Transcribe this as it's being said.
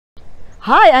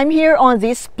Hi, I'm here on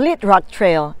this split rock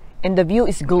trail and the view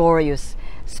is glorious.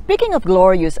 Speaking of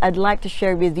glorious, I'd like to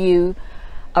share with you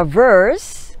a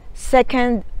verse,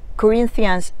 2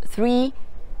 Corinthians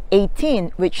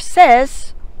 3:18, which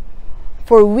says,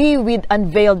 "For we with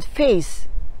unveiled face,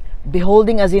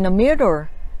 beholding as in a mirror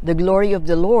the glory of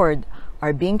the Lord,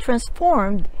 are being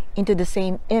transformed into the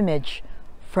same image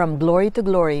from glory to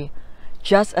glory,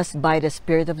 just as by the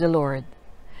Spirit of the Lord."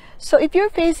 So if you're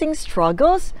facing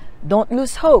struggles, don't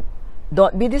lose hope.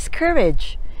 Don't be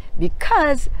discouraged,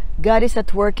 because God is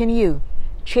at work in you,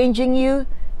 changing you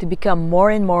to become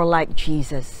more and more like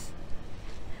Jesus.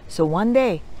 So one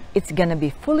day, it's gonna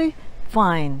be fully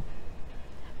fine.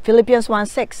 Philippians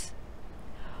 1:6,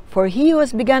 "For he who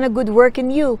has begun a good work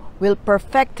in you will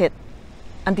perfect it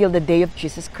until the day of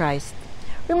Jesus Christ."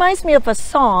 Reminds me of a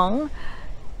song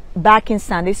back in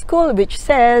Sunday school which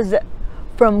says,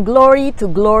 "From glory to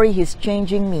glory he's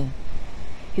changing me,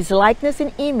 his likeness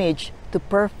and image to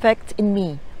perfect in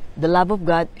me the love of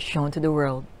God shown to the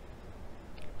world."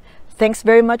 Thanks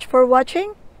very much for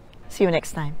watching. See you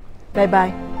next time.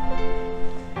 Bye-bye.